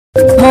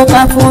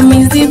Mocafom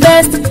is the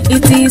best,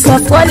 it is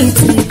of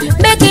quality.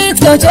 Make it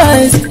your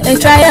choice, a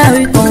trial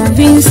will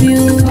convince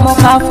you.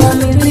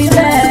 Mocafom is the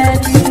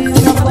best, it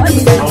is of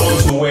quality. I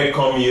want to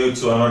welcome you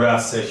to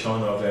another session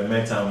of the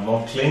Met and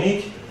Mock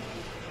Clinic.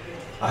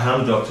 I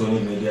am Dr.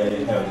 Media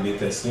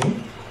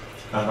Rehabilitation.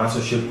 I'm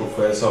Associate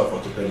Professor of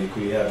Orthopedic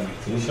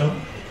Rehabilitation.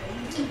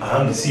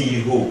 I am the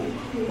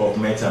CEO of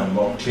Met and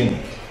Mock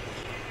Clinic.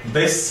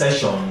 This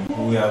session,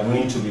 we are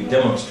going to be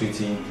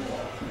demonstrating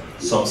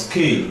some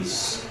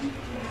skills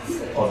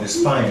of the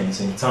spines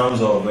in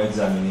terms of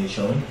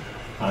examination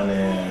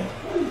and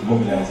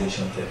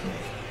mobilization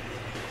technique.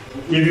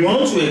 If you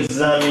want to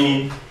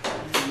examine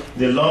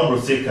the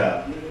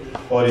lumbosacral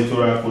or the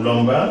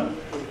thoracolumbar,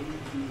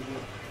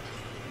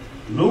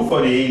 look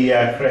for the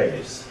iliac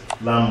crest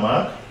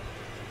landmark,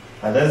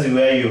 and that's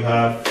where you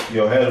have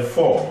your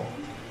L4.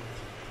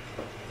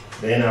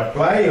 Then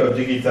apply your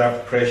digital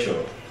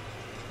pressure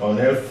on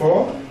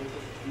L4.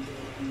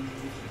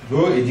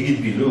 Go a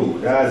digit below,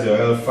 that's your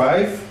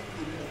L5,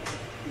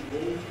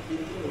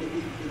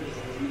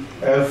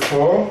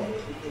 L4,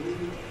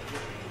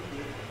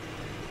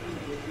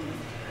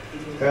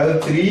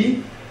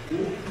 L3,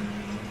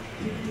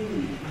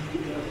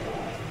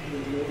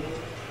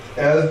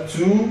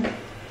 L2,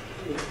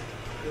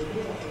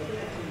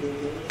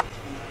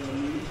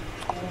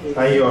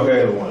 and your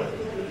L1.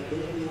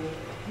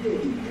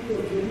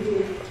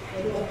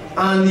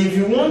 And if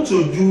you want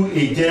to do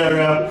a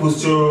general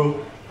posterior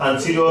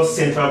anterior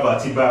central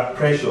vertebral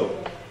pressure,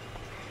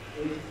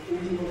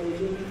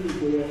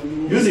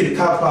 use the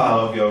kappa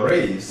of your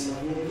rays.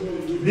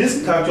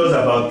 This captures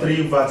about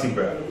 3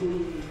 vertebrae,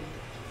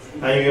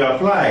 and you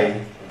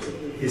apply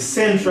a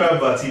central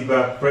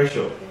vertebral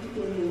pressure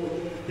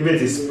if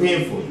it is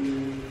painful.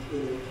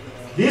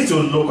 This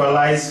will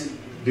localize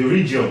the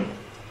region.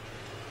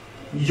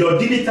 Your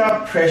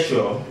digital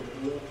pressure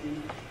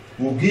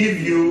will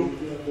give you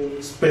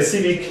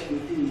specific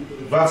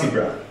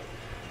vertebra.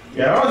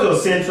 Around your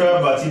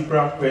central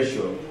vertebral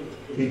pressure,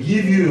 we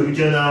give you a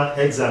regional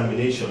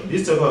examination.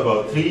 This talks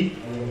about 3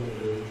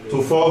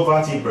 to 4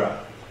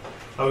 vertebra,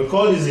 and we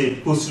call this a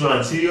posterior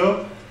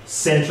anterior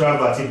central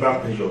vertebral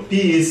pressure,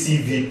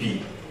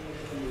 PACVP.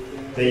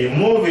 Then you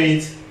move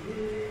it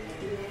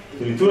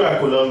to the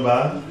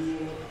thoracolumbar,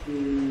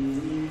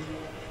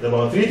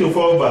 about 3 to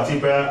 4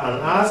 vertebra,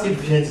 and ask if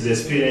the patient is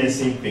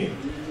experiencing pain.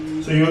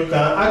 So you can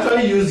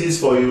actually use this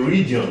for your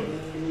region.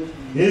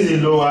 This is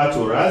the lower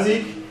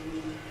thoracic.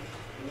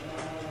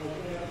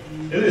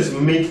 This is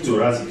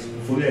mid-thoracic.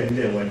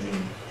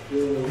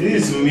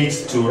 This is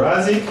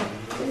mid-thoracic.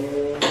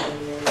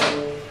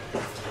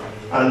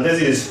 And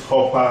this is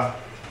upper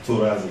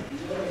thoracic.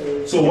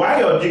 So while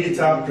your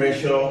digital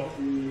pressure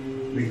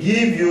will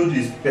give you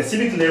the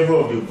specific level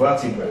of the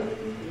vertebra,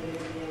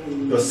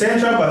 your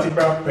central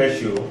vertebral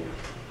pressure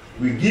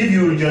will give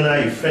you regional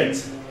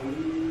effect.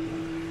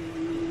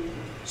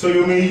 So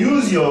you may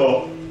use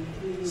your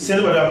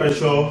central vertebral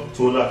pressure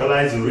to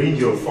localize the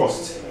region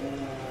first.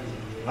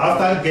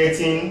 After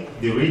getting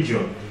the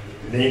region,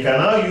 then you can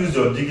now use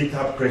your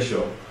digital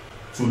pressure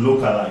to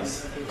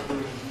localize.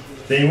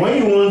 Then when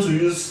you want to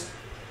use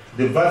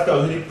the vertical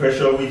oscillating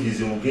pressure, which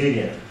is in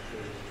Hungarian,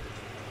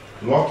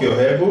 lock your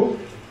elbow,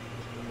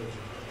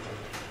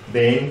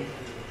 then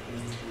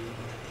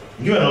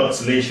give an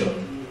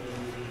oscillation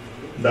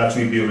that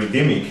will be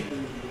rhythmic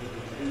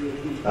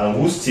and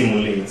will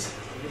stimulate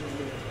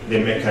the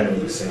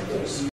mechanical centers.